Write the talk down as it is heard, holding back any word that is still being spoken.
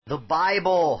The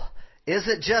Bible. Is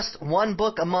it just one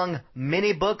book among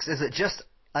many books? Is it just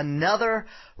another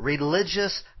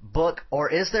religious book?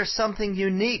 Or is there something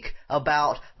unique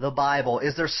about the Bible?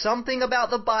 Is there something about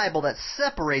the Bible that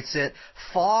separates it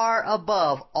far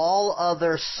above all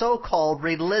other so-called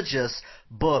religious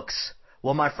books?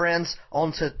 Well, my friends,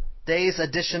 on today's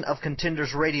edition of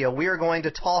Contenders Radio, we are going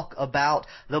to talk about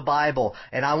the Bible.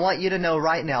 And I want you to know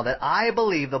right now that I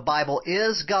believe the Bible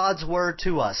is God's Word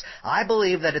to us. I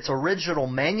believe that its original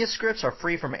manuscripts are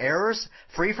free from errors,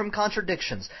 free from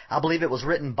contradictions. I believe it was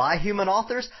written by human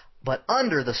authors, but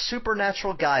under the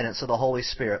supernatural guidance of the Holy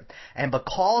Spirit. And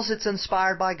because it's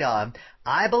inspired by God,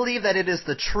 I believe that it is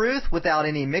the truth without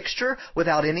any mixture,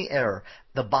 without any error.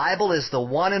 The Bible is the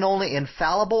one and only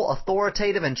infallible,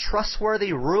 authoritative, and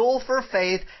trustworthy rule for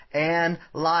faith and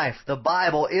life. The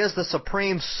Bible is the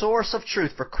supreme source of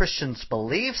truth for Christians'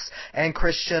 beliefs and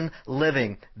Christian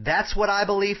living. That's what I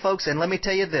believe, folks, and let me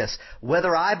tell you this.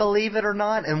 Whether I believe it or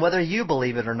not, and whether you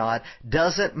believe it or not,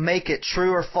 doesn't make it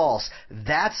true or false.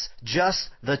 That's just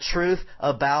the truth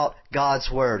about God's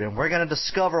Word. And we're going to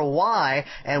discover why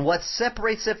and what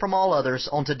separates it from all others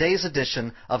on today's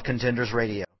edition of Contenders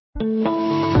Radio.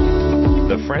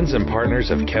 The friends and partners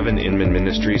of Kevin Inman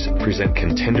Ministries present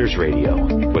Contenders Radio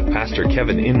with Pastor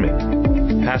Kevin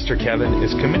Inman. Pastor Kevin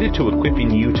is committed to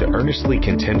equipping you to earnestly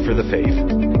contend for the faith.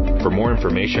 For more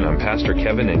information on Pastor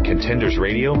Kevin and Contenders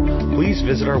Radio, please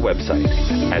visit our website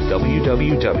at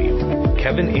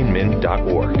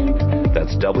www.kevininman.org.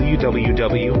 That's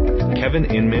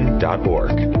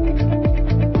www.kevininman.org.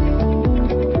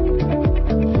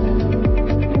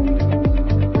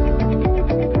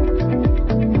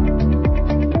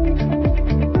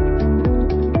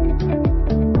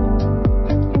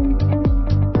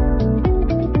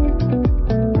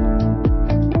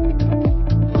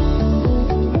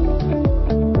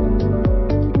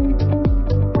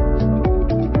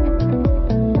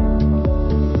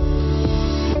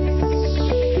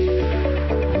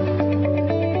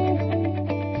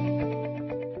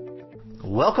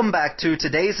 Welcome back to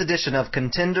today's edition of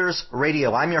Contenders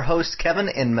Radio. I'm your host, Kevin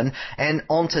Inman, and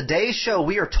on today's show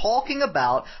we are talking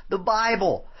about the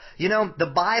Bible. You know, the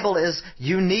Bible is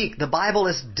unique. The Bible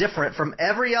is different from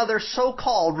every other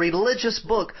so-called religious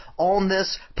book on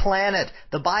this planet.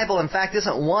 The Bible, in fact,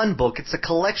 isn't one book. It's a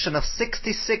collection of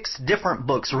 66 different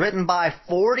books written by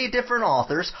 40 different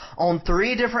authors on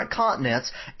 3 different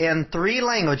continents in 3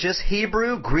 languages,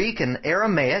 Hebrew, Greek, and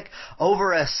Aramaic,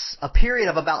 over a period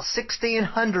of about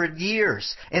 1,600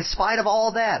 years. In spite of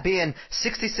all that, being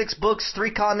 66 books,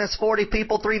 3 continents, 40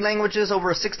 people, 3 languages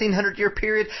over a 1,600-year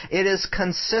period, it is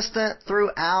consistent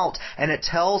throughout, and it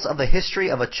tells of the history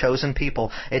of a chosen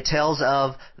people. It tells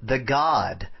of the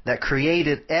God that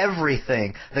created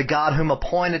everything, the God whom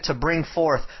appointed to bring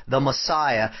forth the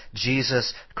Messiah,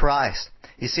 Jesus Christ.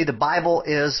 You see, the Bible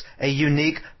is a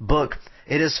unique book.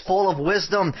 It is full of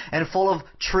wisdom and full of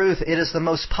truth. It is the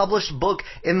most published book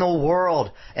in the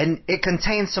world. And it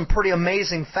contains some pretty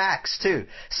amazing facts, too.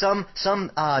 Some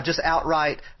just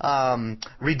outright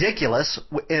ridiculous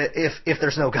if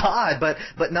there's no God. But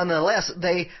nonetheless,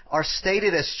 they are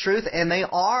stated as truth, and they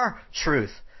are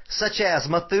truth. Such as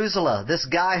Methuselah, this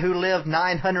guy who lived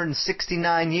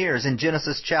 969 years in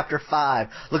Genesis chapter 5.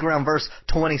 Look around verse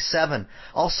 27.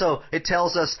 Also, it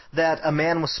tells us that a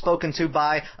man was spoken to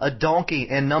by a donkey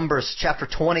in Numbers chapter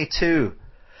 22.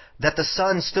 That the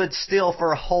sun stood still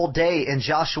for a whole day in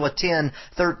Joshua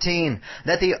 10:13.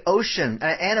 That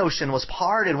an ocean was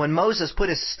parted when Moses put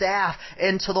his staff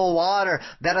into the water.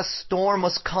 That a storm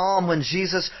was calm when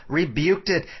Jesus rebuked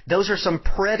it. Those are some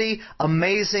pretty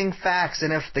amazing facts.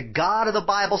 And if the God of the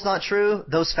Bible's not true,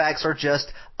 those facts are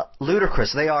just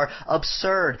ludicrous. They are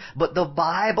absurd. But the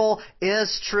Bible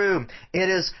is true. It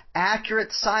is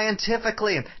accurate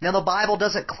scientifically. Now, the Bible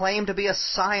doesn't claim to be a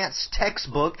science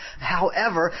textbook.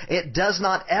 However, it does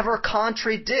not ever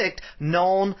contradict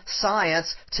known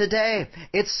science today.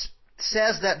 It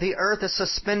says that the earth is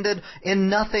suspended in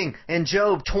nothing in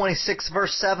Job 26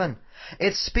 verse 7.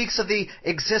 It speaks of the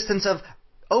existence of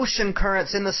ocean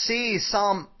currents in the seas,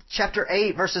 Psalm chapter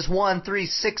 8, verses 1, 3,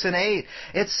 6, and 8.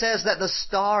 It says that the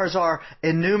stars are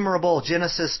innumerable,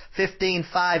 Genesis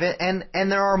 15:5,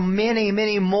 and there are many,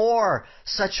 many more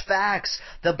such facts.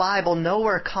 The Bible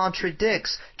nowhere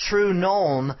contradicts true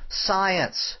known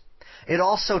science. It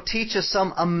also teaches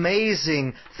some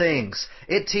amazing things.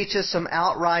 It teaches some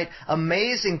outright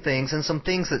amazing things and some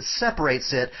things that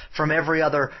separates it from every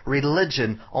other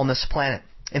religion on this planet.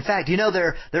 In fact,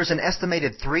 there's an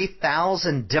estimated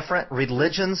 3,000 different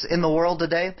religions in the world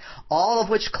today, all of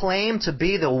which claim to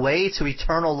be the way to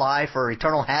eternal life or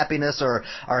eternal happiness or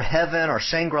heaven or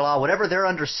Shangri-La, whatever their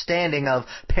understanding of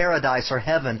paradise or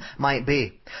heaven might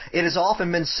be. It has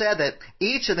often been said that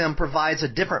each of them provides a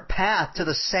different path to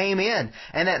the same end,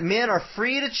 and that men are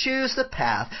free to choose the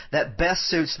path that best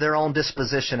suits their own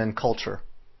disposition and culture.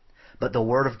 But the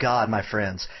Word of God, my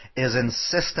friends, is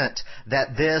insistent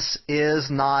that this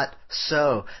is not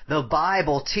so. The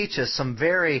Bible teaches some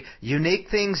very unique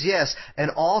things, yes, and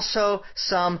also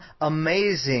some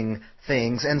amazing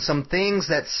things, and some things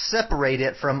that separate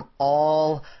it from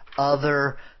all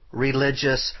other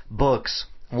religious books.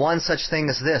 One such thing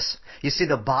as this. You see,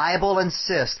 the Bible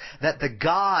insists that the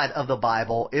God of the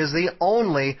Bible is the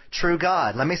only true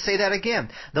God. Let me say that again.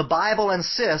 The Bible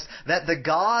insists that the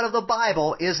God of the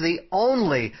Bible is the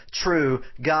only true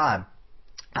God.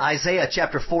 Isaiah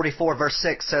chapter 44 verse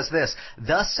 6 says this,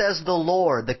 "Thus says the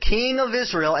Lord, the King of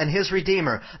Israel and His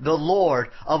Redeemer, the Lord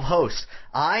of hosts.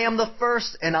 I am the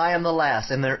first and I am the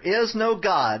last, and there is no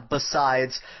God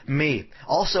besides me."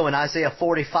 Also in Isaiah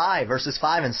 45 verses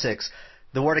 5 and 6,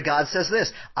 the Word of God says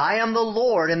this, "I am the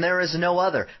Lord and there is no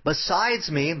other.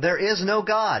 Besides me there is no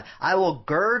God. I will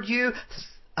gird you,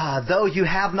 though you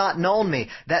have not known me,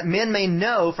 that men may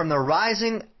know from the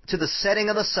rising to the setting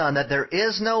of the sun that there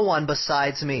is no one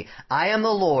besides me. I am the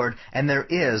Lord and there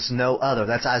is no other."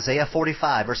 That's Isaiah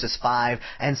 45 verses 5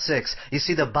 and 6. You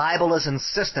see, the Bible is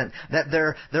insistent that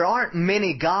there aren't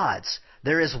many gods.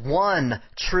 There is one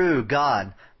true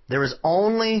God. There is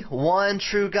only one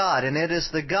true God, and it is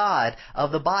the God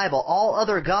of the Bible. All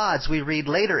other gods we read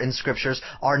later in Scriptures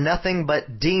are nothing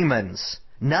but demons.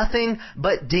 Nothing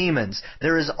but demons.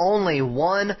 There is only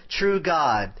one true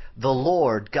God, the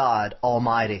Lord God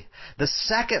Almighty. The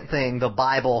second thing the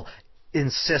Bible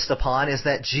insist upon is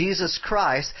that Jesus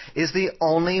Christ is the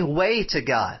only way to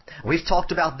God. We've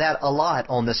talked about that a lot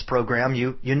on this program,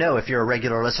 you know if you're a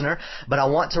regular listener, but I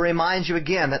want to remind you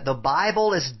again that the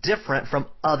Bible is different from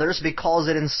others because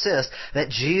it insists that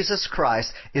Jesus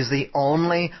Christ is the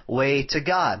only way to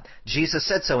God. Jesus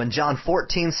said so in John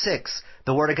 14:6.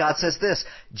 The Word of God says this,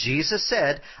 Jesus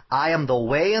said, "I am the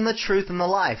way and the truth and the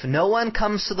life. No one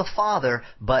comes to the Father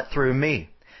but through me."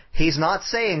 He's not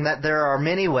saying that there are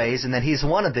many ways and that He's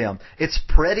one of them. It's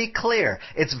pretty clear.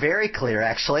 It's very clear,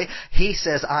 actually. He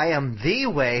says, "I am the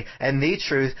way and the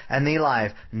truth and the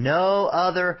life. No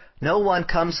one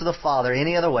comes to the Father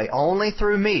any other way. Only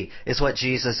through me," is what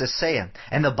Jesus is saying.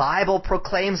 And the Bible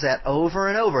proclaims that over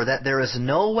and over, that there is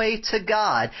no way to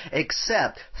God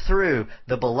except through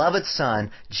the beloved Son,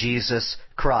 Jesus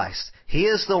Christ. He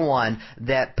is the one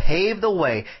that paved the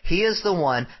way. He is the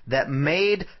one that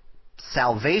made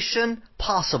salvation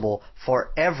possible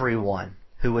for everyone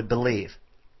who would believe.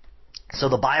 So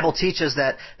the Bible teaches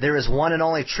that there is one and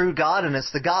only true God, and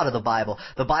it's the God of the Bible.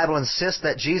 The Bible insists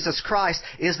that Jesus Christ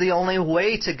is the only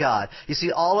way to God. You see,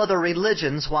 all other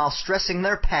religions, while stressing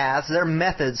their paths, their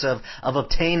methods of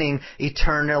obtaining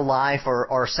eternal life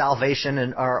or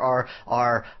salvation or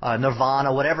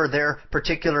nirvana, whatever their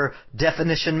particular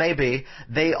definition may be,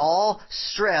 they all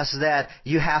stress that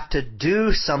you have to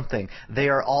do something. They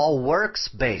are all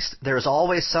works-based. There's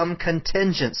always some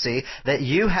contingency that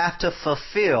you have to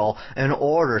fulfill in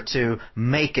order to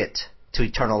make it to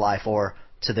eternal life or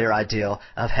to their ideal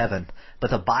of heaven. But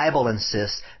the Bible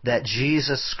insists that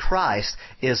Jesus Christ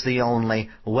is the only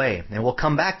way. And we'll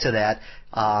come back to that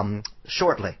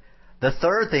shortly. The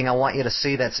third thing I want you to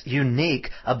see that's unique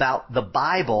about the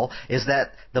Bible is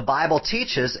that the Bible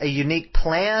teaches a unique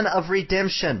plan of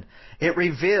redemption. It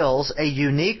reveals a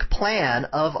unique plan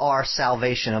of our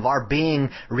salvation, of our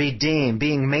being redeemed,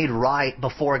 being made right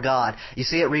before God. You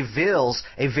see, it reveals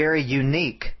a very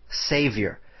unique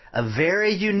Savior. A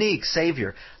very unique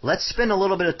Savior. Let's spend a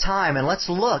little bit of time and let's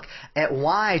look at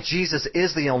why Jesus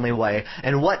is the only way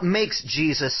and what makes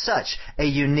Jesus such a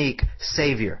unique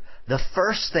Savior. The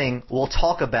first thing we'll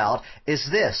talk about is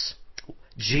this.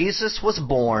 Jesus was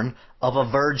born of a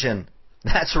virgin.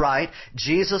 That's right.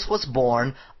 Jesus was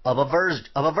born of a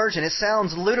virgin. It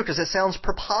sounds ludicrous. It sounds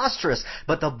preposterous.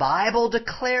 But the Bible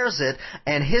declares it,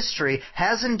 and history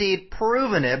has indeed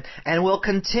proven it, and will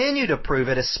continue to prove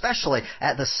it, especially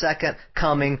at the second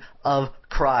coming of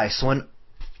Christ, when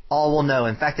all will know.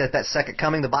 In fact, at that second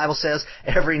coming, the Bible says,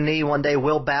 every knee one day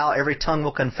will bow, every tongue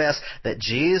will confess that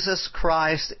Jesus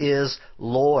Christ is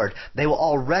Lord. They will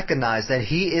all recognize that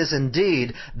He is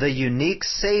indeed the unique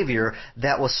Savior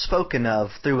that was spoken of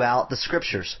throughout the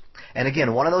Scriptures. And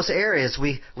again, one of those areas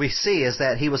we see is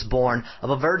that he was born of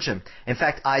a virgin. In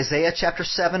fact, Isaiah chapter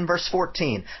 7 verse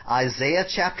 14. Isaiah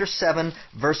chapter 7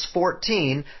 verse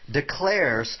 14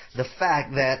 declares the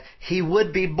fact that he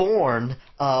would be born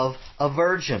of a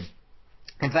virgin.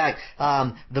 In fact,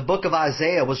 the book of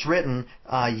Isaiah was written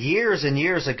years and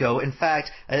years ago. In fact,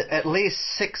 at least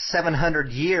 700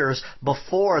 years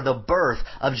before the birth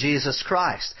of Jesus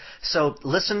Christ. So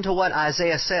listen to what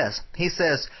Isaiah says. He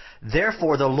says,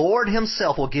 "Therefore the Lord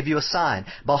himself will give you a sign.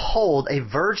 Behold, a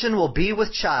virgin will be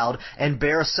with child and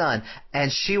bear a son,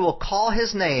 and she will call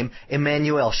his name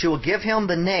Emmanuel." She will give him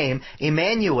the name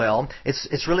Emmanuel.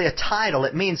 It's really a title.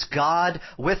 It means God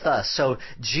with us. So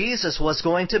Jesus was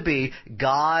going to be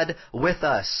God with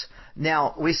us.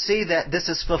 Now, we see that this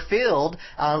is fulfilled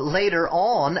later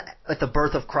on at the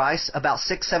birth of Christ, about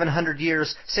 6 to 700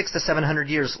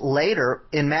 years later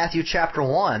in Matthew chapter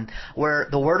 1, where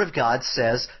the Word of God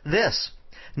says this.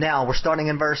 Now, we're starting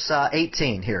in verse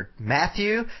 18 here.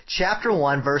 Matthew chapter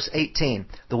 1, verse 18.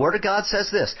 The Word of God says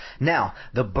this. "Now,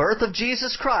 the birth of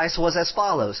Jesus Christ was as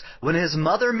follows. When his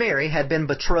mother Mary had been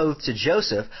betrothed to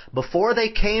Joseph, before they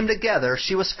came together,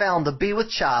 she was found to be with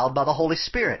child by the Holy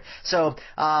Spirit." So,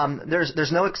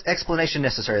 there's no explanation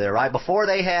necessary there, right? Before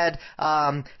they had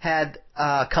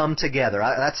come together.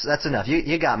 That's enough.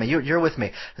 You got me. You're with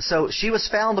me. So she was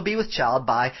found to be with child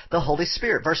by the Holy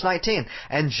Spirit. Verse 19.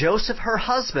 "And Joseph, her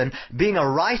husband, being a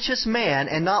righteous man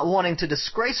and not wanting to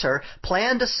disgrace her,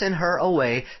 planned to send her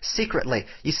away secretly."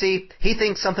 You see, he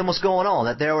thinks something was going on,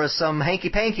 that there was some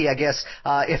hanky-panky, I guess,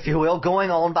 if you will,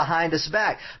 going on behind his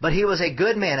back. But he was a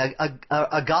good man,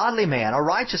 a godly man, a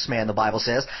righteous man, the Bible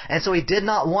says. And so he did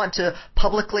not want to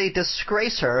publicly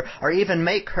disgrace her or even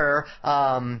make her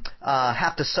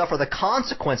have to suffer the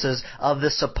consequences of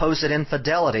this supposed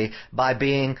infidelity by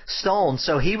being stoned.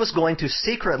 So he was going to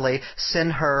secretly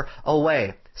send her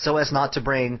away so as not to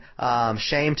bring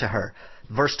shame to her.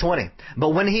 Verse 20.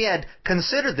 "But when he had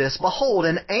considered this, behold,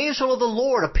 an angel of the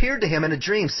Lord appeared to him in a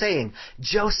dream, saying,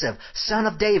 Joseph, son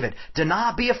of David, do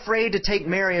not be afraid to take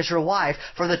Mary as your wife,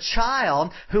 for the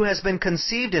child who has been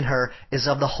conceived in her is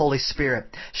of the Holy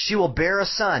Spirit. She will bear a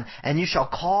son, and you shall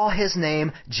call his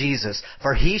name Jesus,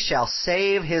 for he shall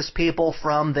save his people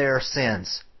from their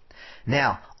sins."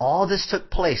 Now, all this took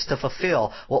place to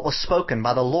fulfill what was spoken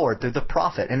by the Lord through the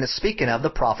prophet. And it's speaking of the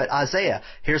prophet Isaiah.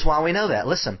 Here's why we know that.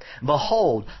 Listen.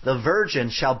 "Behold, the virgin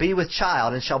shall be with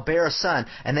child and shall bear a son,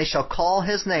 and they shall call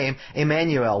his name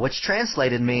Emmanuel," which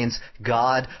translated means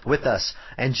God with us.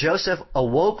 "And Joseph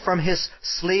awoke from his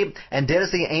sleep and did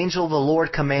as the angel of the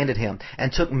Lord commanded him,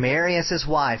 and took Mary as his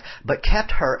wife, but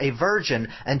kept her a virgin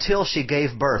until she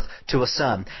gave birth to a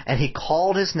son. And he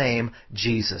called his name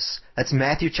Jesus." That's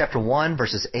Matthew chapter 1,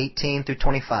 verses 18 through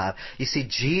 25. You see,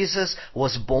 Jesus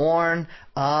was born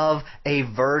of a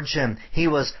virgin. He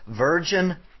was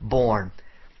virgin born.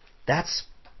 That's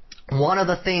one of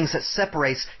the things that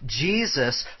separates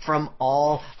Jesus from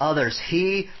all others.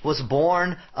 He was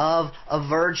born of a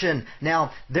virgin.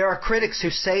 Now, there are critics who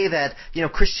say that,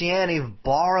 Christianity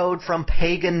borrowed from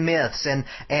pagan myths, and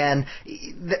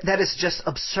that is just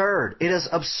absurd. It is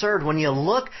absurd when you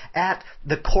look at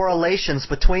the correlations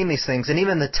between these things, and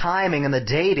even the timing and the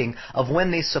dating of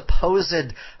when these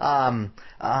supposed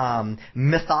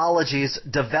mythologies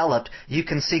developed. You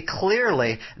can see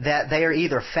clearly that they are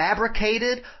either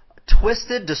fabricated,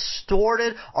 twisted,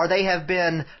 distorted, or they have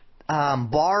been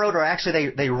borrowed, or actually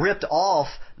they ripped off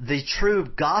the true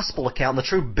gospel account, the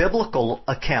true biblical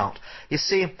account. You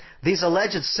see, these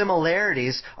alleged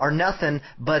similarities are nothing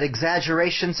but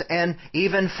exaggerations and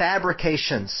even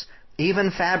fabrications.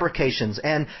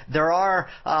 And there are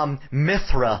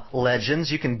Mithra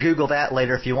legends. You can Google that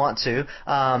later if you want to.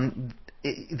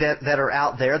 That are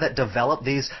out there that develop,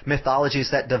 these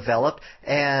mythologies that developed,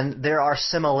 and there are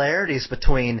similarities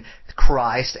between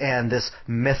Christ and this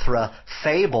Mithra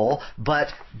fable,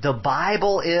 but the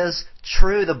Bible is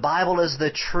true. The Bible is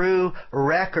the true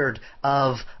record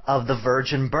of the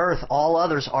virgin birth. All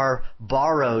others are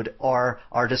borrowed or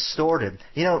are distorted.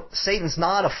 Satan's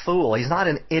not a fool. He's not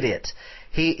an idiot.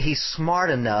 He's smart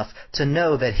enough to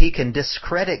know that he can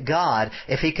discredit God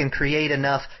if he can create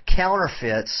enough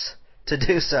counterfeits to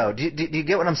do so. Do you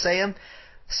get what I'm saying?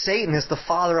 Satan is the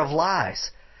father of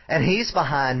lies. And he's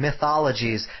behind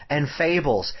mythologies and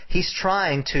fables. He's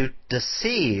trying to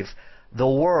deceive the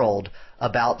world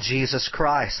about Jesus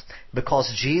Christ,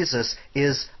 because Jesus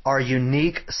is our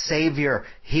unique Savior.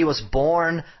 He was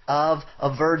born of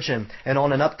a virgin. And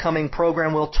on an upcoming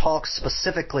program, we'll talk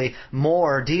specifically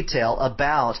more detail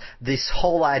about this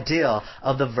whole idea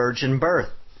of the virgin birth.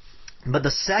 But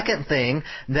the second thing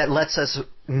that lets us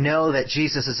know that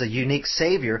Jesus is a unique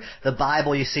Savior, the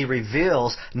Bible, you see,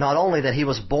 reveals not only that He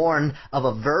was born of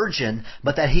a virgin,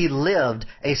 but that He lived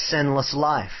a sinless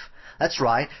life. That's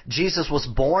right. Jesus was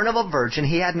born of a virgin.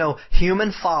 He had no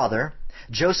human father.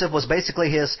 Joseph was basically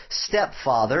His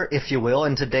stepfather, if you will,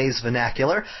 in today's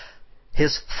vernacular.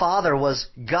 His father was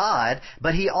God,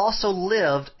 but He also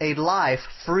lived a life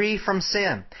free from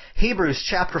sin. Hebrews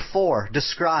chapter 4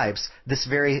 describes this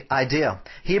very idea.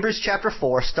 Hebrews chapter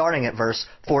 4, starting at verse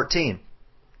 14.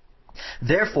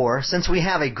 Therefore, since we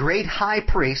have a great high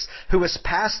priest who has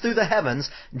passed through the heavens,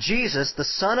 Jesus, the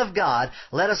Son of God,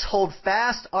 let us hold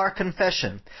fast our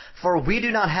confession. For we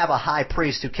do not have a high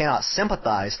priest who cannot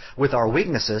sympathize with our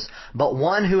weaknesses, but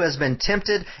one who has been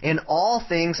tempted in all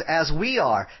things as we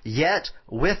are, yet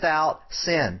without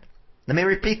sin. Let me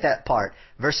repeat that part.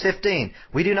 Verse 15.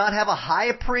 We do not have a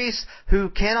high priest who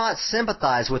cannot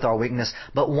sympathize with our weakness,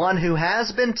 but one who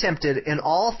has been tempted in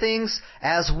all things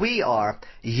as we are,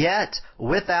 yet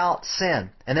without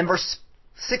sin. And then verse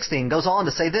 16 goes on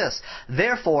to say this.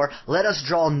 Therefore, let us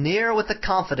draw near with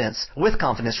confidence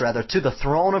to the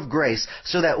throne of grace,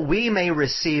 so that we may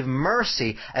receive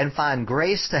mercy and find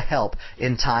grace to help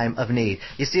in time of need.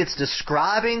 You see, it's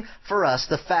describing for us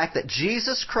the fact that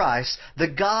Jesus Christ, the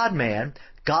God-man,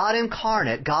 God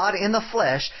incarnate, God in the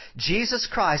flesh, Jesus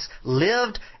Christ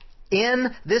lived in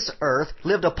this earth,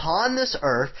 lived upon this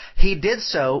earth. He did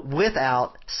so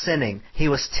without sinning. He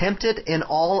was tempted in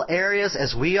all areas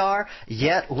as we are,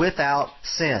 yet without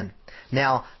sin.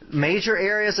 Now, major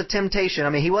areas of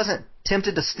temptation, He wasn't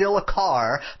tempted to steal a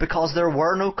car because there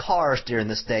were no cars during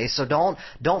this day, so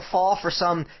don't fall for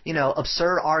some,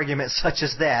 absurd argument such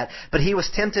as that. But He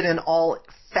was tempted in all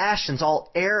fashions,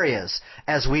 all areas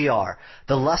as we are.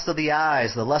 The lust of the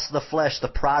eyes, the lust of the flesh, the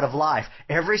pride of life.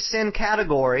 Every sin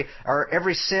category, or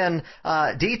every sin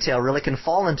detail really can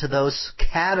fall into those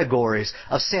categories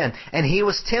of sin. And He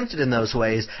was tempted in those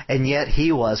ways, and yet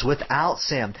He was without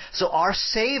sin. So our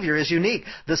Savior is unique.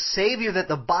 The Savior that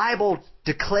the Bible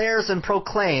declares and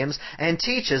proclaims and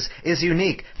teaches is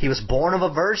unique. He was born of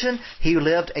a virgin. He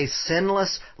lived a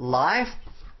sinless life.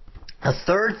 A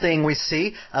third thing we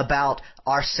see about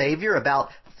our Savior, about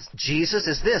Jesus,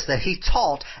 is this, that He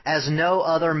taught as no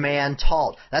other man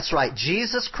taught. That's right.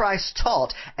 Jesus Christ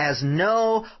taught as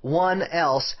no one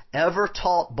else ever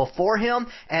taught before Him,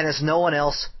 and as no one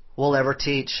else will ever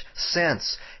teach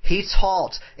since. He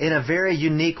taught in a very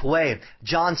unique way.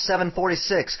 John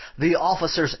 7:46, the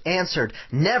officers answered,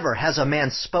 "Never has a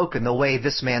man spoken the way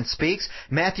this man speaks."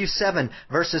 Matthew 7,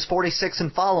 verses 46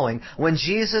 and following. When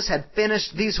Jesus had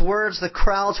finished these words, the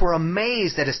crowds were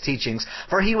amazed at His teachings,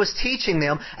 for He was teaching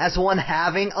them as one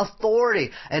having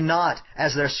authority and not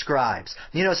as their scribes.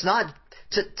 It's not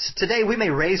today we may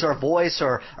raise our voice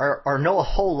or know a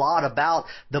whole lot about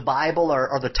the Bible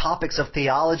or the topics of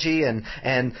theology and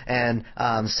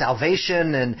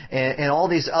salvation and all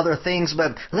these other things.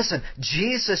 But listen,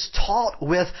 Jesus taught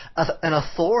with an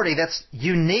authority that's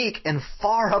unique and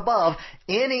far above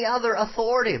any other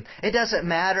authority. It doesn't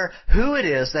matter who it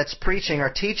is that's preaching or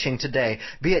teaching today,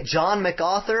 be it John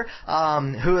MacArthur,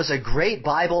 who is a great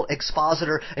Bible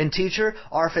expositor and teacher,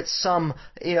 or if it's some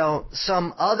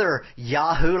other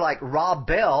Yahoo like Rob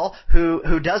Bell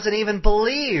who doesn't even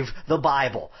believe the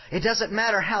Bible. It doesn't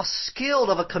matter how skilled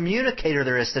of a communicator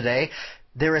there is today.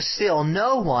 There is still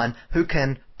no one who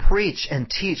can preach and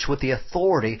teach with the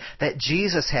authority that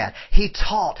Jesus had. He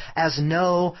taught as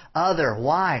no other.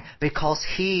 Why? Because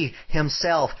He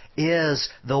Himself is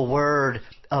the Word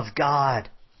of God.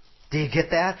 Do you get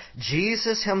that?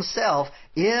 Jesus Himself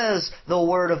is the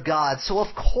Word of God. So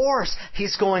of course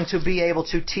He's going to be able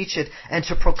to teach it and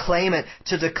to proclaim it,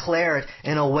 to declare it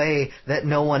in a way that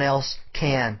no one else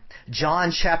can.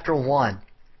 John chapter 1.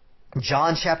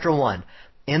 John chapter 1.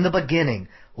 In the beginning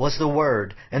was the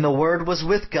Word, and the Word was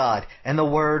with God, and the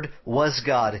Word was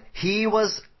God. He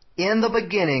was in the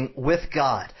beginning with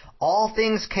God. All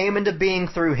things came into being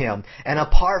through Him, and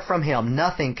apart from Him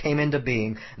nothing came into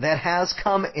being that has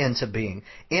come into being.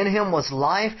 In Him was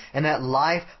life, and that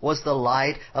life was the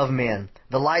light of men.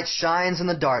 The light shines in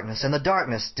the darkness, and the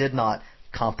darkness did not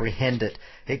comprehend it.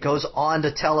 It goes on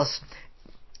to tell us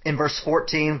in verse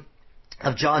 14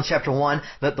 of John chapter 1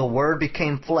 that the Word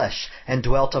became flesh and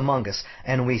dwelt among us,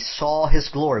 and we saw His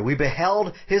glory. We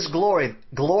beheld His glory,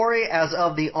 glory as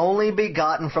of the only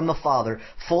begotten from the Father,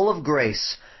 full of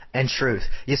grace and truth.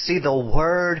 You see, the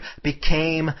Word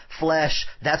became flesh.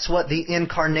 That's what the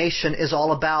incarnation is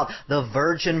all about. The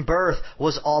virgin birth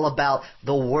was all about.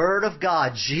 The Word of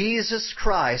God, Jesus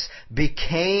Christ,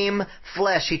 became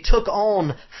flesh. He took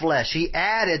on flesh. He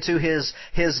added to His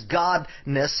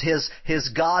Godness, His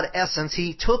God essence.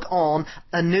 He took on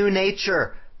a new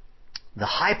nature. The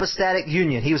hypostatic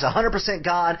union. He was 100%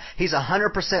 God. He's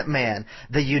 100% man.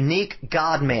 The unique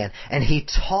God-man. And He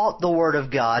taught the Word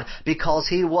of God because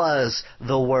He was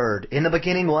the Word. In the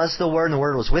beginning was the Word, and the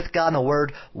Word was with God, and the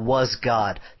Word was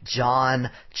God. John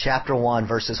chapter 1,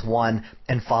 verses 1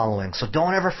 and following. So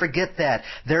don't ever forget that.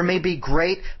 There may be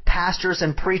great pastors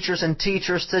and preachers and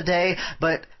teachers today,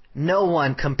 but no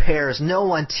one compares, no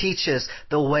one teaches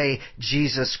the way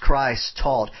Jesus Christ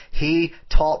taught. He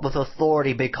taught with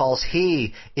authority because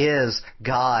He is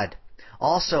God.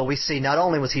 Also, we see not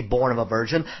only was He born of a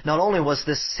virgin, not only was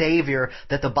this Savior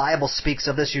that the Bible speaks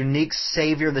of, this unique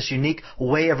Savior, this unique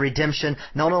way of redemption,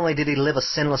 not only did He live a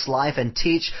sinless life and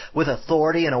teach with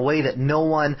authority in a way that no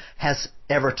one has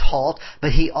ever taught,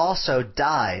 but He also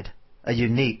died a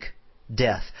unique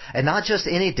death. And not just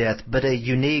any death, but a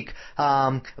unique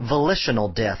volitional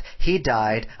death. He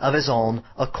died of His own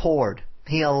accord.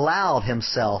 He allowed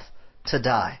Himself to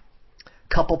die.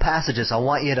 Couple passages I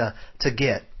want you to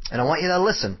get, and I want you to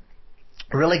listen.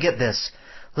 Really get this.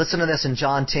 Listen to this in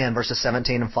John 10, verses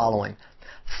 17 and following.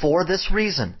 For this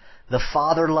reason, the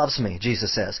Father loves me,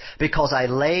 Jesus says, because I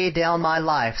lay down my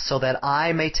life so that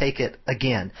I may take it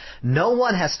again. No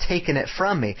one has taken it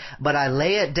from me, but I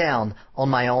lay it down on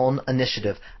my own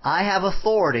initiative. I have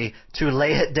authority to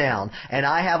lay it down, and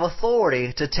I have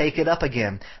authority to take it up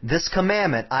again. This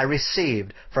commandment I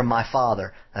received from my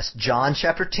Father. That's John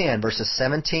chapter 10, verses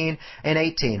 17 and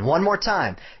 18. One more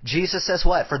time. Jesus says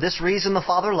what? For this reason the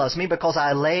Father loves me, because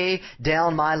I lay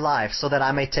down my life so that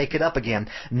I may take it up again.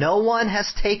 No one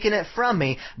has taken it from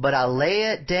me, but I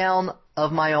lay it down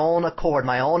of my own accord,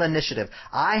 my own initiative.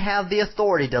 I have the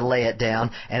authority to lay it down,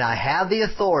 and I have the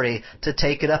authority to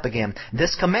take it up again.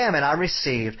 This commandment I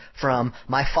received from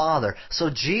my Father. So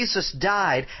Jesus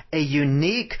died a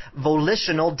unique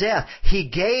volitional death. He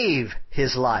gave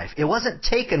His life. It wasn't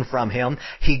taken from Him.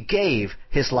 He gave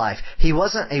His life. He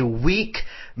wasn't a weak,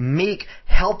 meek,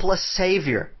 helpless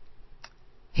Savior.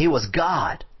 He was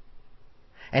God.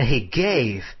 And He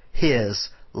gave His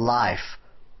life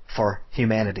for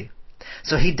humanity.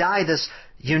 So He died this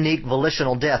unique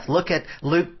volitional death. Look at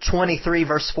Luke 23,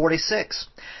 verse 46.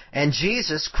 And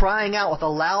Jesus, crying out with a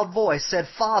loud voice, said,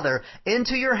 Father,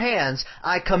 into your hands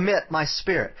I commit my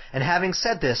spirit. And having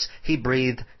said this, He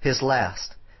breathed His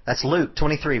last. That's Luke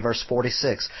 23, verse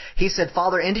 46. He said,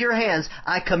 Father, into your hands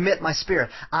I commit my spirit.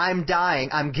 I'm dying.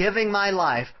 I'm giving my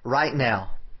life right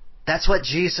now. That's what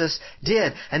Jesus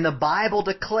did. And the Bible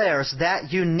declares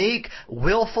that unique,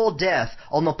 willful death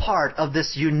on the part of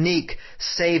this unique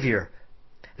Savior.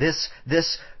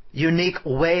 This unique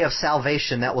way of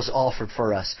salvation that was offered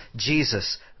for us.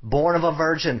 Jesus, born of a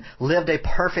virgin, lived a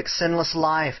perfect, sinless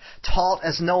life, taught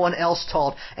as no one else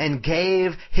taught, and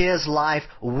gave His life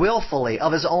willfully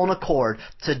of His own accord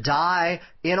to die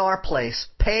in our place,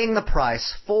 paying the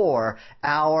price for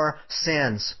our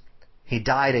sins. He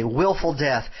died a willful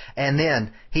death, and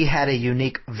then He had a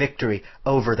unique victory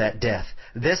over that death.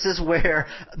 This is where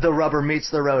the rubber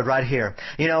meets the road, right here.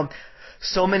 You know,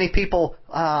 so many people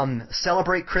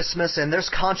celebrate Christmas, and there's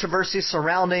controversy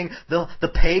surrounding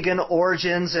the pagan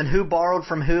origins and who borrowed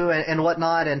from who and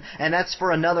whatnot, and that's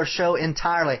for another show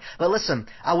entirely. But listen,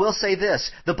 I will say this.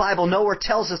 The Bible nowhere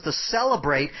tells us to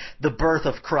celebrate the birth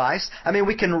of Christ. I mean,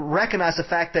 we can recognize the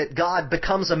fact that God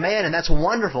becomes a man, and that's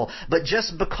wonderful. But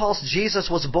just because Jesus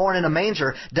was born in a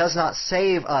manger does not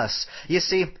save us. You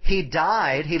see, He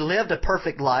died, He lived a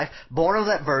perfect life, born of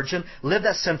that virgin, lived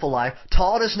that sinful life,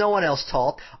 taught as no one else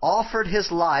taught, offered His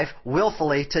life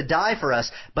willfully to die for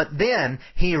us, but then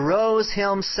He rose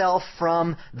Himself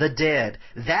from the dead.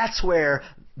 That's where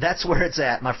it's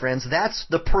at, my friends. That's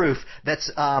the proof that's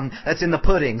in the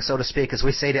pudding, so to speak, as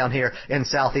we say down here in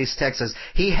Southeast Texas.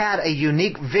 He had a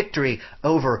unique victory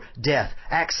over death.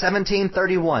 Acts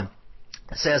 17:31.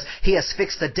 It says, He has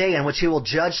fixed a day in which He will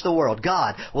judge the world.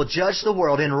 God will judge the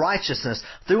world in righteousness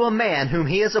through a man whom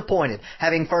He has appointed,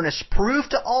 having furnished proof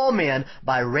to all men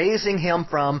by raising Him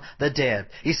from the dead.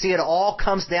 You see, it all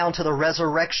comes down to the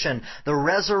resurrection. The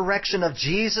resurrection of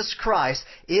Jesus Christ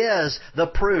is the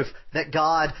proof that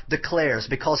God declares,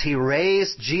 because He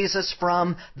raised Jesus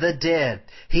from the dead.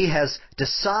 He has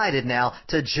decided now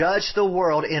to judge the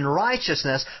world in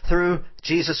righteousness through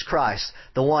Jesus Christ.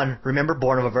 The one, remember,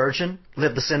 born of a virgin,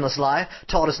 lived the sinless life,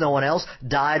 taught as no one else,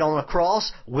 died on a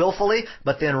cross willfully,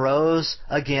 but then rose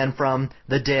again from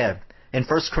the dead. in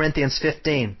 1 Corinthians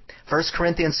 15. 1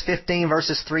 Corinthians 15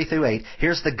 verses 3 through 8.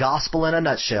 Here's the gospel in a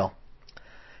nutshell.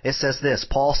 It says this,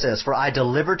 Paul says, "For I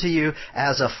delivered to you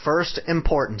as of first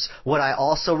importance what I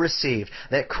also received,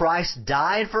 that Christ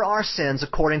died for our sins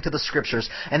according to the Scriptures,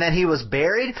 and that He was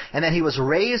buried, and that He was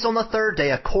raised on the third day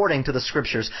according to the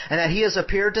Scriptures, and that He has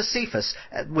appeared to Cephas,"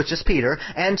 which is Peter,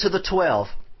 "and to the 12.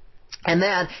 And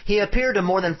that He appeared to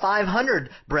more than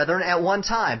 500 brethren at one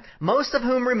time, most of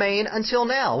whom remain until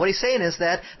now." What he's saying is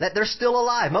that they're still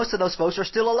alive. Most of those folks are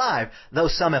still alive, though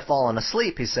some have fallen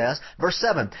asleep, he says. Verse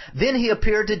 7, "Then He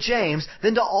appeared to James,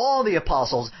 then to all the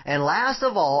apostles, and last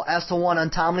of all, as to one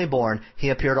untimely born, He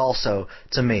appeared also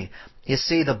to me." You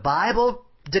see, the Bible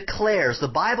declares, the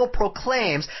Bible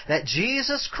proclaims that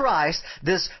Jesus Christ,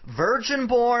 this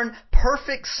virgin-born,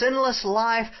 perfect, sinless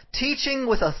life, teaching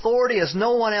with authority as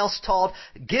no one else taught,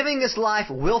 giving His life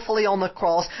willfully on the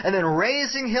cross, and then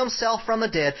raising Himself from the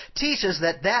dead, teaches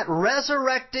that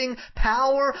resurrecting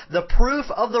power, the proof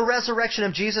of the resurrection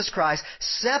of Jesus Christ,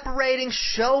 separating,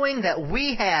 showing that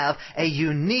we have a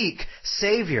unique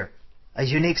Savior. A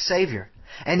unique Savior.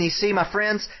 And you see, my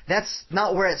friends, that's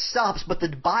not where it stops, but the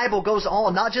Bible goes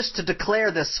on not just to declare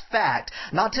this fact,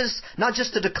 not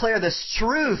just to declare this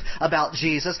truth about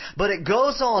Jesus, but it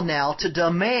goes on now to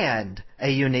demand a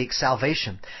unique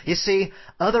salvation. You see,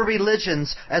 other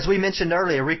religions, as we mentioned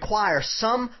earlier, require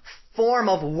some form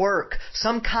of work,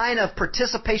 some kind of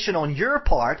participation on your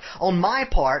part, on my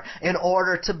part, in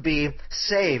order to be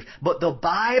saved. But the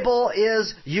Bible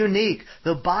is unique.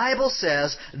 The Bible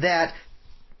says that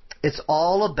it's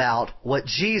all about what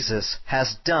Jesus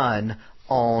has done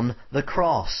on the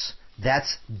cross.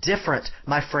 That's different,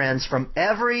 my friends, from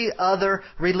every other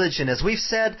religion. As we've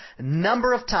said a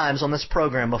number of times on this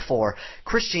program before,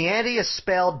 Christianity is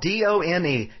spelled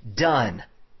D-O-N-E, done.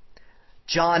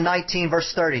 John 19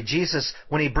 verse 30, Jesus,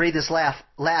 when He breathed His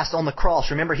last on the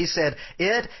cross, remember He said,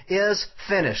 "It is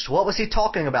finished." What was He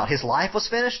talking about? His life was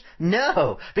finished?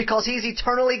 No, because He's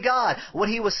eternally God. What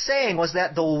He was saying was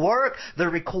that the work, the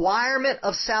requirement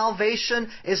of salvation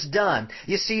is done.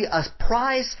 You see, a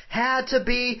price had to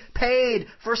be paid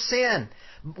for sin.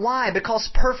 Why? Because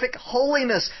perfect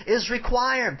holiness is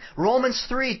required. Romans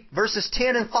 3 verses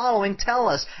 10 and following tell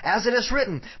us, "As it is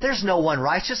written, there's no one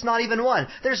righteous, not even one.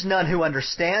 There's none who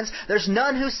understands. There's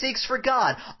none who seeks for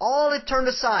God. All have turned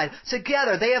aside.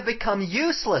 Together they have become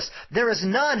useless. There is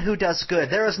none who does good.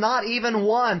 There is not even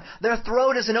one. Their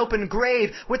throat is an open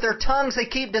grave. With their tongues they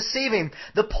keep deceiving.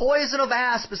 The poison of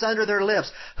asp is under their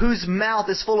lips, whose mouth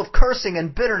is full of cursing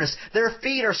and bitterness. Their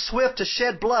feet are swift to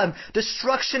shed blood.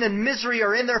 Destruction and misery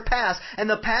are in their path, and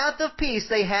the path of peace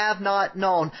they have not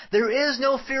known. There is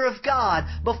no fear of God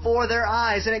before their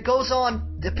eyes." And it goes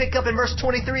on to pick up in verse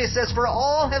 23. It says, "For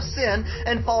all have sinned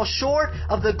and fall short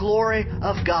of the glory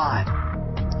of God."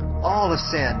 All have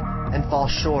sinned and fall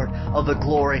short of the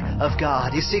glory of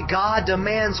God. You see, God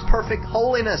demands perfect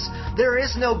holiness. There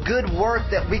is no good work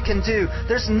that we can do.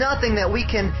 There's nothing that we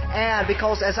can add,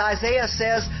 because as Isaiah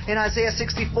says in Isaiah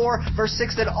 64 verse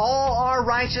 6, that all our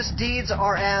righteous deeds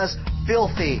are as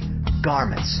filthy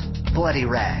garments, bloody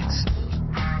rags.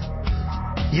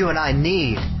 You and I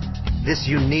need this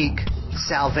unique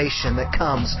salvation that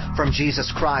comes from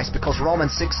Jesus Christ, because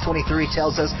Romans 6:23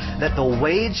 tells us that the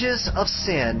wages of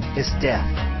sin is death.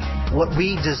 What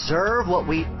we deserve, what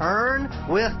we earn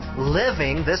with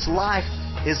living this life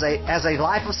is as a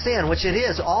life of sin, which it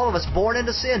is. All of us born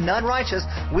into sin, none righteous,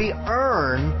 we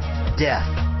earn death.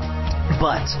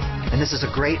 But, and this is a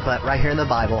great but right here in the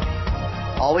Bible,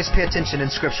 always pay attention in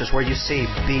Scriptures where you see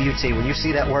B-U-T, when you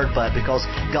see that word but, because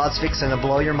God's fixing to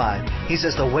blow your mind. He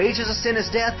says the wages of sin is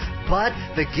death, but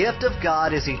the gift of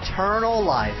God is eternal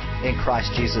life in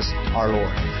Christ Jesus our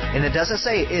Lord. And it doesn't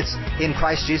say it's in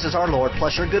Christ Jesus our Lord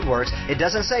plus your good works. It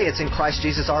doesn't say it's in Christ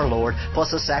Jesus our Lord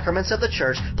plus the sacraments of the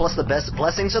church, plus the best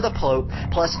blessings of the Pope,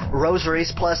 plus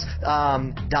rosaries, plus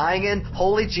dying in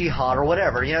holy jihad or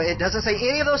whatever. You know, it doesn't say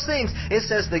any of those things. It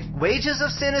says the wages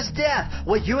of sin is death.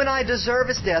 What you and I deserve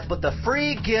is death, but the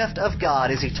free gift of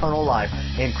God is eternal life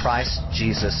in Christ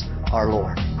Jesus our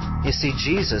Lord. You see,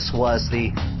 Jesus was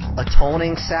the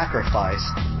atoning sacrifice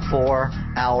for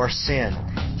our sin.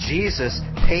 Jesus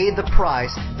paid the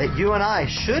price that you and I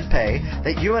should pay,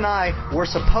 that you and I were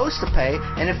supposed to pay,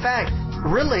 and in fact,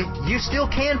 really, you still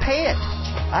can pay it.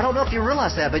 I don't know if you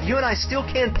realize that, but you and I still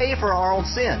can pay for our own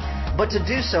sin. But to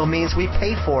do so means we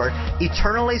paid for it,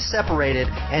 eternally separated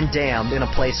and damned in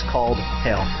a place called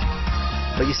hell.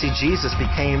 But you see, Jesus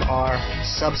became our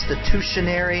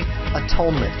substitutionary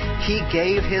atonement. He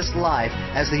gave His life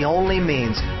as the only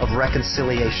means of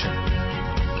reconciliation.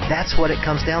 That's what it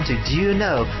comes down to. Do you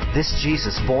know this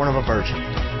Jesus, born of a virgin,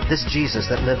 This Jesus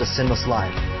that lived a sinless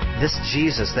life. This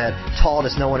Jesus that taught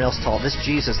as no one else taught. This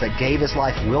Jesus that gave His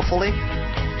life willfully,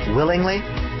 willingly,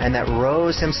 and that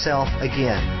rose Himself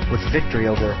again with victory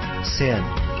over sin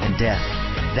and death.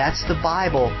 That's the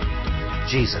Bible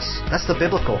Jesus. That's the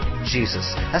biblical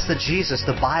Jesus. That's the Jesus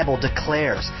the Bible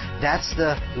declares. That's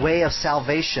the way of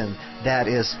salvation that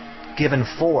is given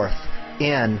forth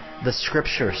in the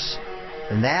Scriptures.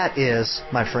 And that is,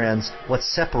 my friends, what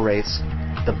separates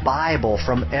the Bible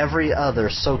from every other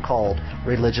so-called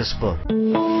religious book.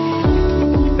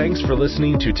 Thanks for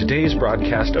listening to today's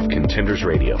broadcast of Contenders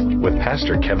Radio with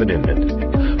Pastor Kevin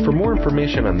Inman. For more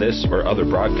information on this or other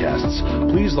broadcasts,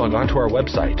 please log on to our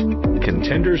website,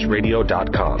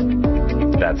 contendersradio.com.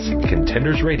 That's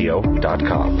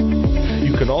contendersradio.com.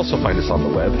 You can also find us on the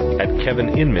web at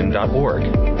kevininman.org.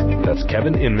 That's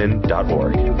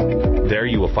kevininman.org. There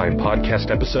you will find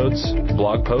podcast episodes,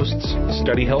 blog posts,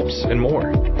 study helps, and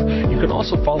more. You can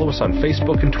also follow us on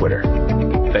Facebook and Twitter.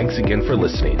 Thanks again for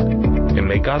listening, and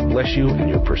may God bless you in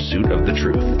your pursuit of the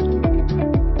truth.